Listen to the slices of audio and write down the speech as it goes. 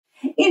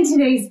In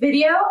today's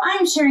video,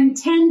 I'm sharing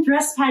 10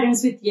 dress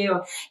patterns with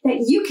you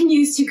that you can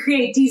use to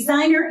create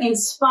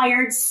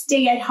designer-inspired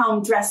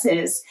stay-at-home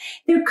dresses.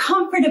 They're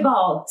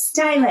comfortable,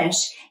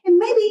 stylish, and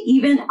maybe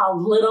even a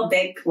little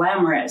bit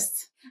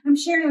glamorous. I'm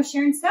Sharon with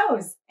Sharon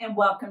Sews, and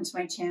welcome to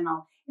my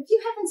channel. If you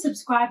haven't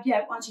subscribed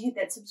yet, why don't you hit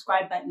that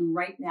subscribe button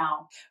right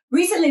now.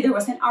 Recently, there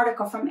was an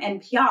article from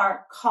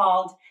NPR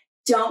called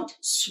 "Don't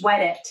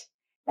Sweat It.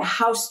 The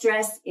House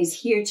Dress is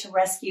Here to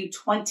Rescue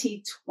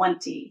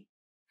 2020."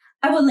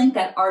 I will link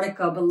that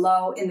article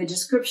below in the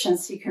description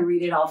so you can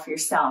read it all for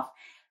yourself.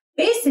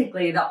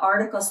 Basically, the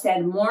article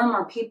said more and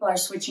more people are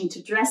switching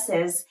to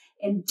dresses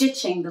and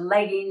ditching the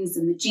leggings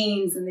and the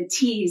jeans and the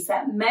tees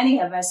that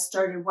many of us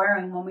started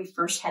wearing when we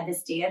first had the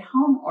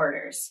stay-at-home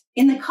orders.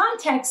 In the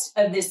context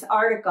of this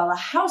article, a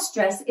house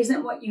dress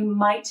isn't what you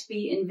might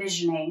be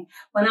envisioning.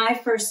 When I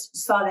first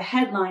saw the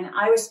headline,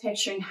 I was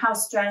picturing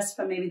house dress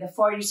from maybe the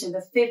 40s or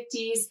the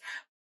 50s,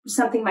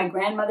 something my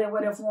grandmother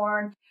would have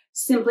worn.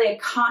 Simply a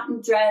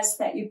cotton dress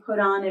that you put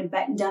on and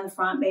button down the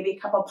front, maybe a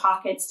couple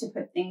pockets to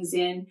put things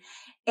in.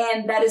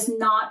 And that is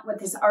not what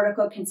this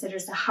article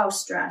considers a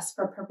house dress.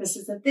 For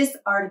purposes of this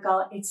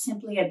article, it's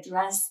simply a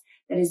dress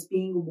that is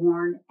being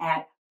worn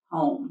at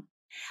home.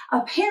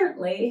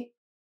 Apparently,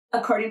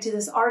 according to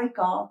this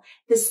article,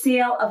 the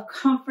sale of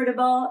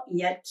comfortable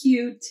yet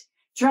cute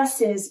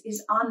dresses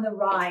is on the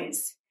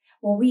rise.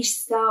 Well, we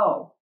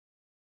sew.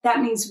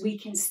 That means we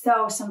can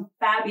sew some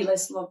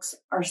fabulous looks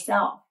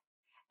ourselves.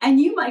 And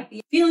you might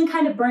be feeling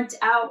kind of burnt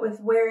out with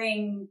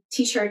wearing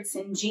t-shirts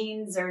and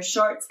jeans or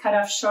shorts,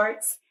 cut-off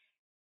shorts.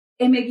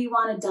 And maybe you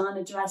want to don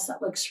a dress that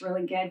looks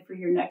really good for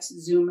your next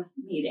Zoom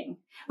meeting.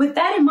 With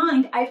that in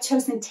mind, I've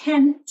chosen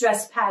 10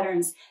 dress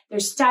patterns. They're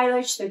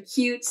stylish, they're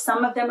cute.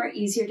 Some of them are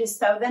easier to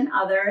sew than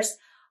others.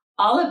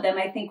 All of them,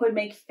 I think, would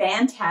make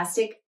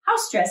fantastic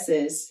house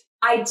dresses.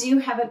 I do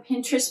have a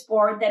Pinterest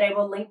board that I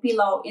will link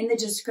below in the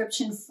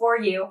description for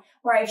you,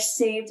 where I've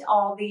saved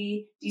all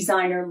the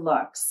designer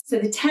looks. So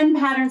the 10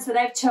 patterns that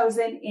I've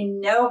chosen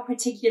in no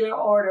particular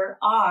order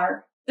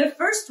are, the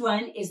first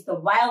one is the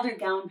Wilder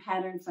gown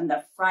pattern from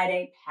the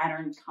Friday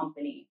Pattern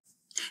Company.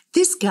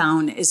 This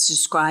gown is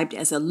described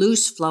as a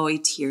loose,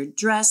 flowy, tiered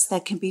dress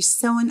that can be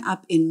sewn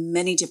up in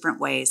many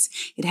different ways.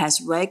 It has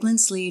raglan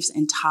sleeves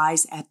and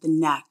ties at the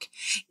neck.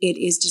 It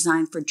is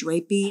designed for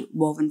drapey,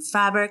 woven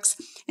fabrics,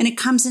 and it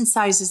comes in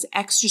sizes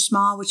extra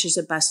small, which is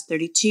a bust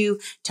 32,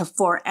 to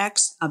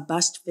 4X, a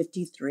bust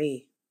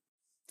 53.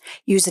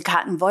 Use a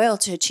cotton voile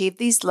to achieve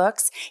these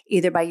looks,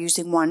 either by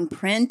using one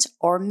print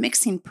or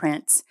mixing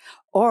prints.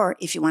 Or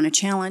if you want a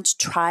challenge,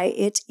 try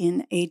it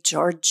in a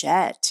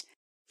georgette.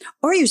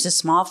 Or use a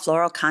small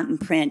floral cotton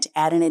print,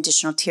 add an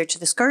additional tier to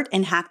the skirt,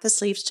 and hack the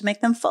sleeves to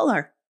make them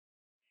fuller.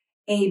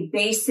 A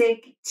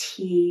basic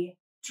tee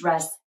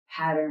dress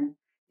pattern,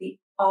 the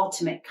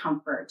ultimate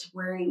comfort,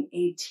 wearing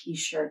a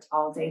t-shirt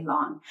all day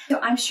long. So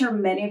I'm sure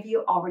many of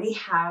you already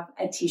have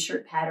a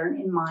t-shirt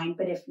pattern in mind,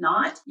 but if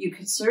not, you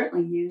could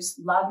certainly use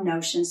Love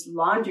Notion's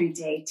Laundry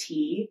Day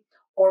Tee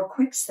or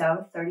Quick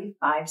Sew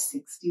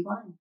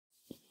 3561.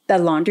 The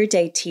Laundry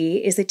Day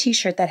Tee is a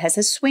t-shirt that has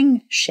a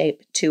swing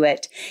shape to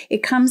it.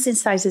 It comes in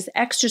sizes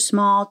extra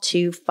small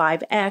to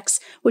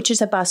 5X, which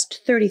is a bust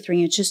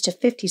 33 inches to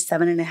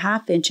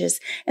 57.5 inches,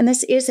 and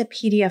this is a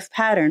PDF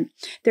pattern.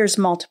 There's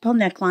multiple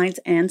necklines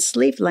and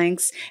sleeve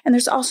lengths, and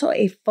there's also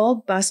a full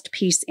bust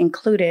piece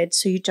included,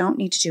 so you don't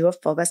need to do a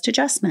full bust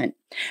adjustment.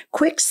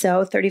 Quick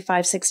Sew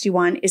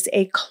 3561 is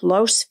a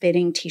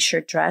close-fitting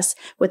t-shirt dress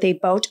with a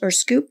boat or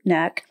scoop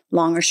neck,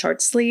 long or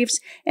short sleeves,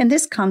 and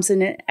this comes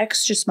in an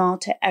extra small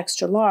to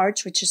extra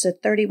large, which is a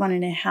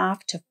 31.5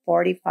 to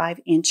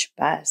 45-inch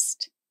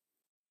bust.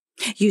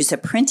 Use a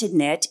printed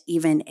knit,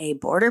 even a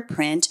border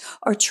print,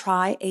 or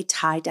try a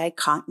tie-dye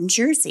cotton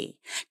jersey.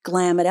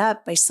 Glam it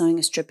up by sewing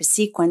a strip of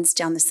sequins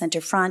down the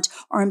center front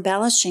or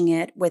embellishing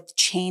it with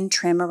chain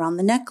trim around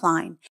the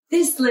neckline.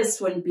 This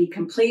list wouldn't be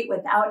complete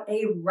without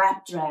a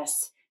wrap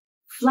dress.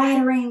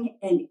 Flattering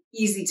and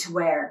easy to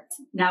wear.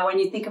 Now, when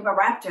you think of a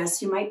wrap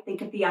dress, you might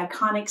think of the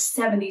iconic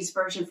 70s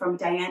version from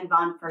Diane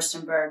von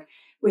Furstenberg,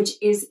 which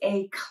is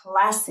a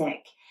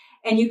classic.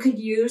 And you could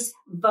use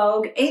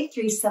Vogue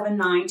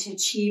 8379 to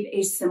achieve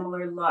a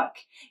similar look.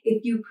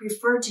 If you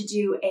prefer to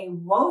do a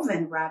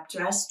woven wrap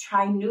dress,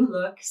 try New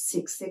Look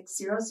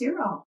 6600.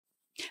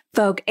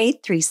 Vogue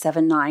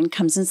 8379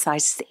 comes in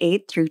sizes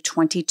 8 through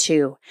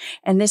 22,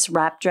 and this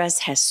wrap dress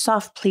has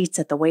soft pleats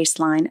at the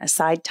waistline, a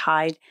side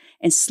tied,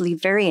 and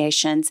sleeve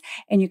variations,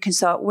 and you can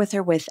sew it with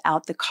or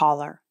without the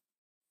collar.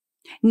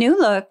 New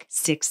Look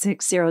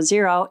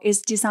 6600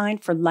 is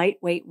designed for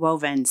lightweight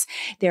wovens.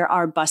 There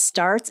are bust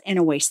starts and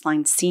a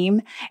waistline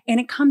seam, and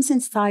it comes in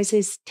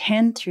sizes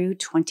 10 through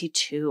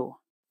 22.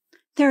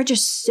 There are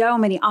just so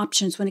many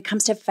options when it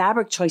comes to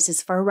fabric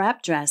choices for a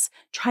wrap dress.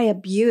 Try a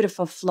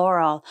beautiful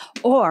floral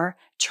or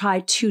try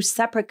 2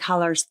 separate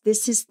colors.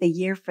 This is the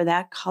year for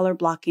that color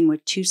blocking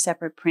with 2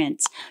 separate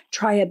prints.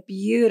 Try a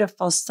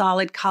beautiful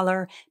solid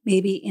color,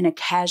 maybe in a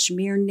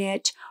cashmere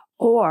knit,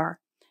 or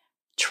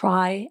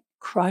try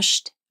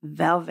crushed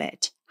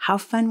velvet. How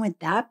fun would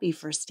that be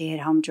for a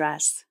stay-at-home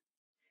dress?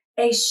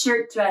 A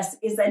shirt dress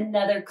is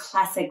another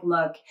classic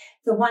look.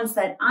 The ones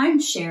that I'm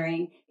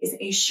sharing is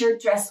a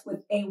shirt dress with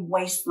a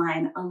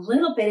waistline, a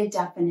little bit of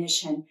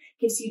definition,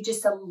 gives you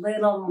just a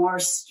little more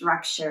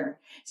structure.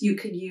 So you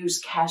could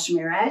use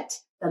Cashmerette,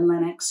 the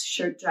Lennox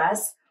shirt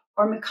dress,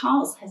 or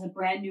McCall's has a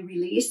brand new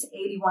release,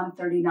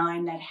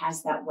 8139, that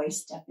has that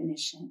waist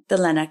definition. The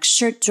Lennox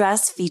shirt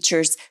dress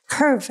features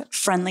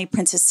curve-friendly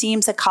princess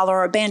seams, a collar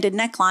or banded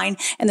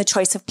neckline, and the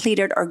choice of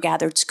pleated or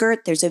gathered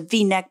skirt. There's a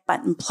V-neck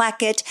button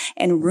placket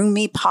and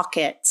roomy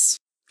pockets.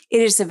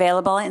 It is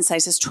available in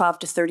sizes 12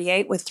 to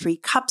 38 with 3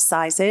 cup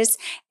sizes,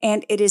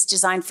 and it is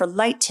designed for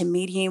light to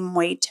medium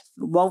weight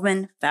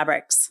woven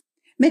fabrics.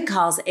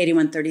 McCall's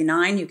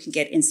 8139 you can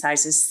get in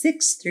sizes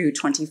 6 through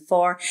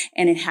 24,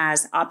 and it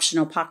has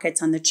optional pockets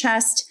on the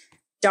chest,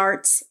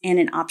 darts, and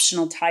an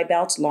optional tie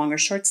belt, long or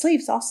short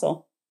sleeves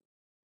also.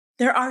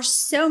 There are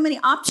so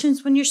many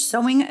options when you're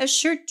sewing a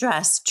shirt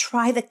dress.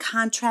 Try the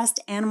contrast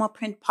animal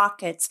print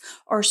pockets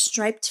or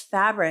striped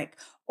fabric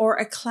or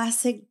a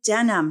classic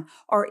denim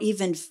or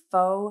even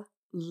faux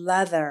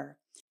leather.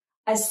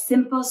 A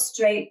simple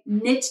straight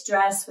knit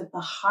dress with a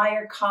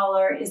higher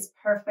collar is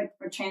perfect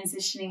for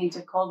transitioning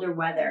into colder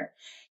weather.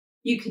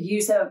 You could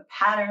use a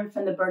pattern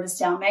from the Berta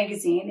Style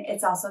magazine.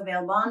 It's also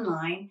available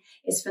online.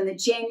 It's from the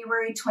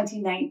January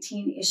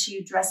 2019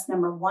 issue, dress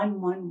number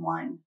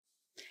 111.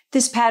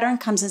 This pattern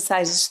comes in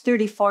sizes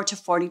 34 to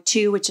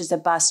 42, which is a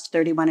bust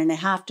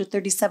 31.5 to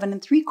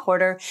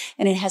 37.75,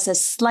 and it has a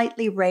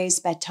slightly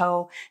raised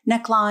bateau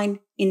neckline,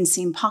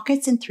 inseam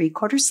pockets, and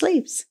 3/4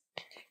 sleeves.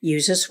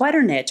 Use a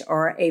sweater knit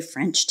or a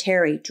French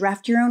terry.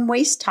 Draft your own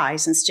waist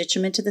ties and stitch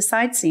them into the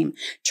side seam.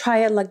 Try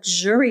a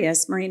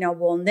luxurious merino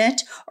wool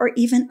knit or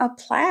even a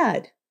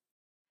plaid.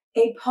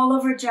 A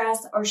pullover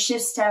dress or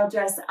shift style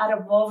dress out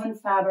of woven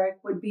fabric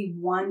would be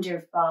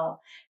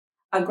wonderful.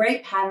 A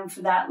great pattern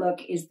for that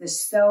look is the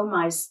Sew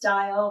My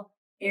Style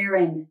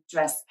Aran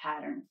dress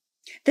pattern.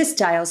 This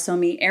Style Sew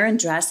Me Aran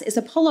dress is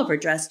a pullover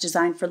dress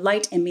designed for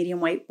light and medium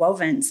weight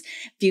wovens.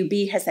 View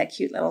B has that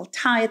cute little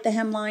tie at the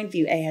hemline.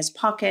 View A has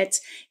pockets.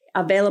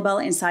 Available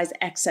in size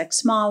XX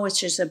small,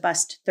 which is a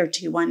bust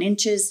 31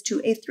 inches, to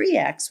a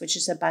 3X, which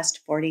is a bust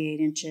 48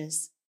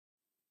 inches.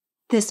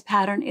 This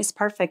pattern is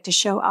perfect to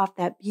show off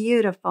that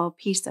beautiful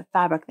piece of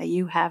fabric that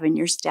you have in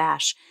your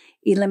stash.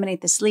 Eliminate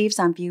the sleeves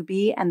on View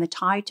B and the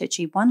tie to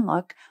achieve one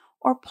look,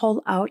 or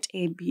pull out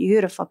a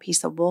beautiful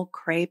piece of wool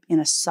crepe in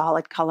a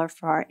solid color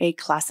for a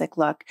classic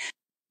look.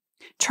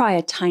 Try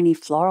a tiny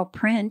floral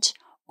print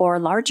or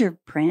larger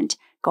print.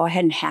 Go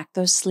ahead and hack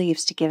those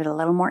sleeves to give it a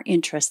little more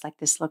interest, like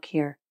this look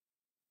here.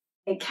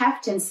 A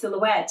Caftan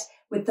silhouette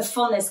with the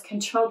fullness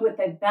controlled with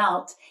a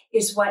belt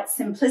is what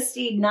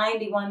Simplicity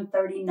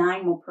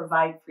 9139 will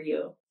provide for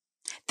you.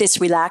 This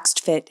relaxed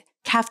fit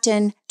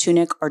Caftan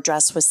tunic or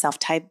dress with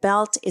self-tied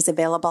belt is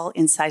available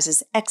in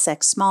sizes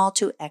XX small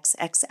to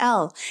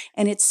XXL,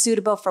 and it's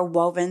suitable for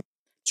woven.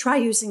 Try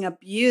using a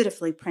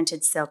beautifully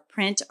printed silk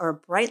print or a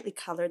brightly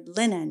colored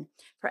linen.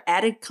 For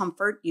added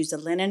comfort, use a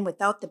linen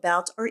without the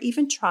belt or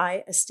even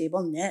try a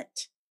stable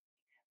knit.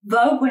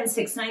 Vogue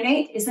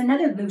 1698 is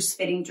another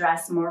loose-fitting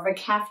dress, more of a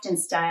caftan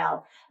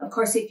style. Of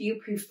course, if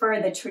you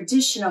prefer the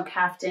traditional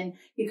caftan,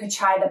 you could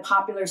try the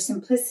popular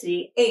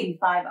Simplicity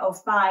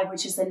 8505,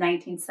 which is a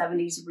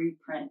 1970s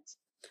reprint.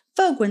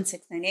 Vogue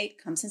 1698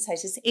 comes in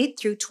sizes 8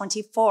 through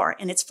 24,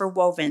 and it's for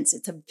wovens.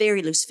 It's a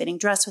very loose-fitting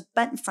dress with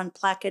button front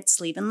plackets,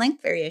 sleeve, and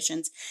length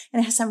variations,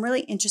 and it has some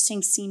really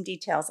interesting seam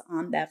details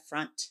on that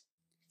front.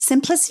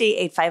 Simplicity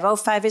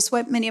 8505 is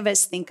what many of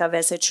us think of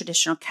as a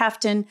traditional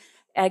caftan.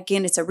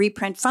 Again, it's a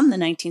reprint from the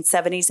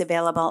 1970s,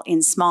 available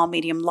in small,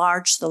 medium,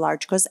 large. The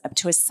large goes up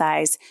to a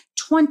size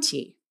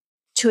 20.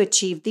 To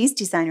achieve these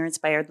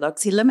designer-inspired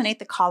looks, eliminate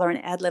the collar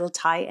and add little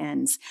tie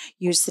ends.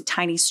 Use the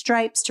tiny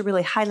stripes to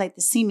really highlight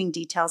the seaming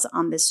details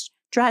on this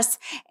dress,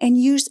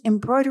 and use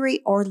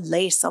embroidery or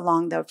lace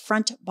along the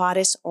front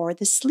bodice or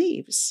the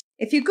sleeves.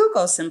 If you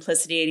Google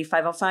Simplicity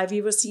 8505,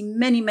 you will see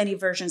many, many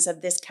versions of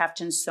this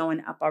caftan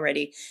sewn up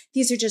already.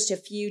 These are just a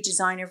few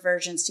designer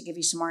versions to give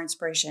you some more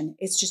inspiration.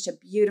 It's just a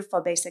beautiful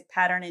basic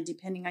pattern, and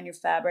depending on your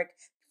fabric,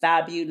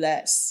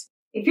 fabulous.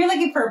 If you're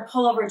looking for a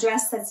pullover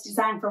dress that's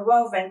designed for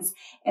wovens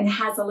and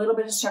has a little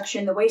bit of structure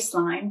in the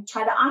waistline,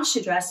 try the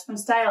Asha dress from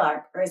Style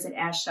Arc, or is it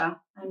Asha?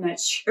 I'm not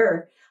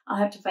sure. I'll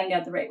have to find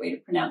out the right way to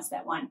pronounce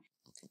that one.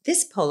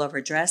 This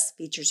pullover dress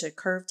features a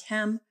curved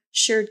hem,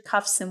 shirred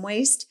cuffs and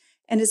waist,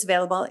 and is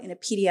available in a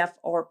PDF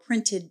or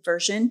printed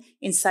version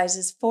in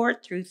sizes 4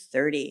 through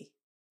 30.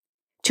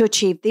 To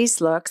achieve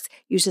these looks,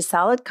 use a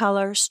solid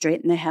color,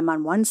 straighten the hem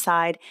on one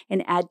side,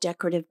 and add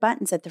decorative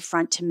buttons at the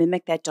front to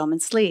mimic that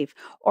dolman sleeve.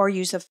 Or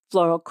use a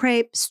floral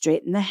crepe,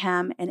 straighten the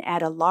hem, and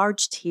add a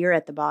large tier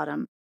at the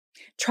bottom.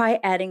 Try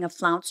adding a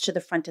flounce to the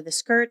front of the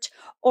skirt,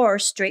 or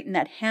straighten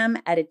that hem,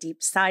 add a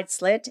deep side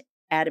slit,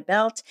 add a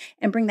belt,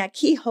 and bring that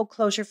keyhole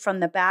closure from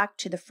the back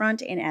to the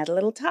front and add a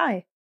little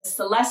tie. The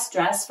Celeste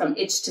dress from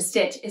Itch to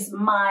Stitch is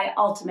my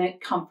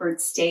ultimate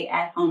comfort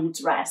stay-at-home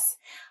dress.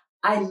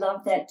 I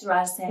love that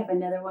dress. I have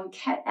another one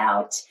cut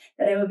out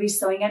that I will be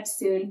sewing up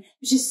soon.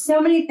 There's just so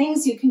many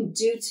things you can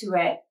do to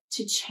it.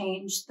 to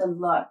change the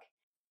look.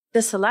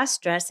 The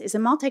Celeste dress is a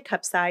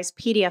multi-cup size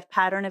PDF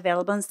pattern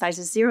available in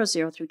sizes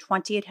 00 through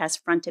 20. It has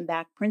front and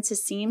back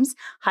princess seams,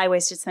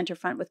 high-waisted center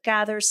front with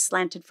gathers,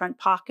 slanted front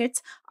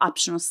pockets,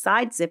 optional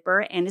side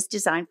zipper, and is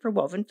designed for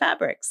woven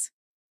fabrics.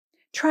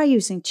 Try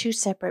using 2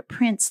 separate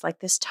prints like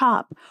this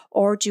top,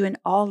 or do an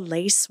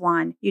all-lace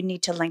one. You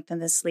need to lengthen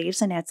the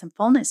sleeves and add some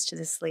fullness to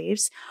the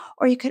sleeves.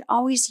 Or you could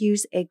always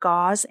use a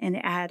gauze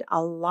and add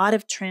a lot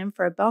of trim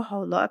for a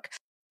boho look.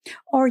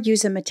 Or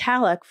use a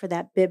metallic for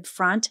that bib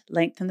front,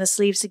 lengthen the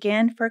sleeves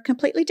again for a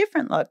completely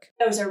different look.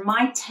 Those are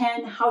my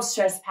 10 house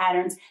dress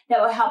patterns that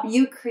will help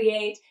you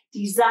create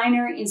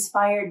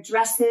designer-inspired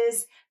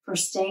dresses for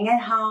staying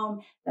at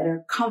home that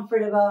are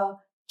comfortable,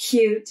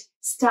 cute,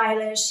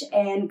 stylish,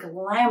 and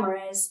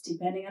glamorous,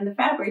 depending on the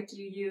fabric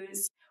you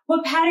use.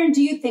 What pattern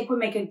do you think would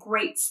make a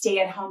great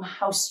stay-at-home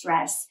house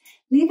dress?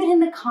 Leave it in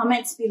the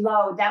comments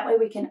below. That way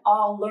we can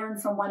all learn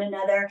from one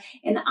another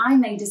and I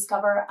may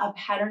discover a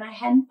pattern I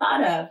hadn't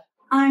thought of.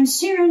 I'm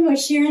Sharon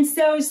with Sharon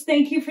Sews.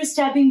 Thank you for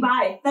stopping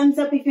by. Thumbs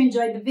up if you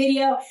enjoyed the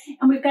video.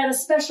 And we've got a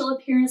special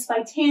appearance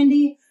by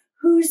Tandy,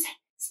 who's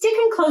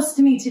sticking close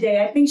to me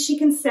today. I think she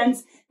can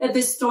sense that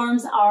the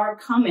storms are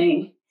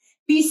coming.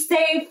 Be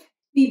safe,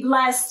 be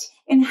blessed,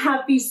 and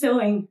happy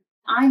sewing.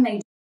 I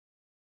may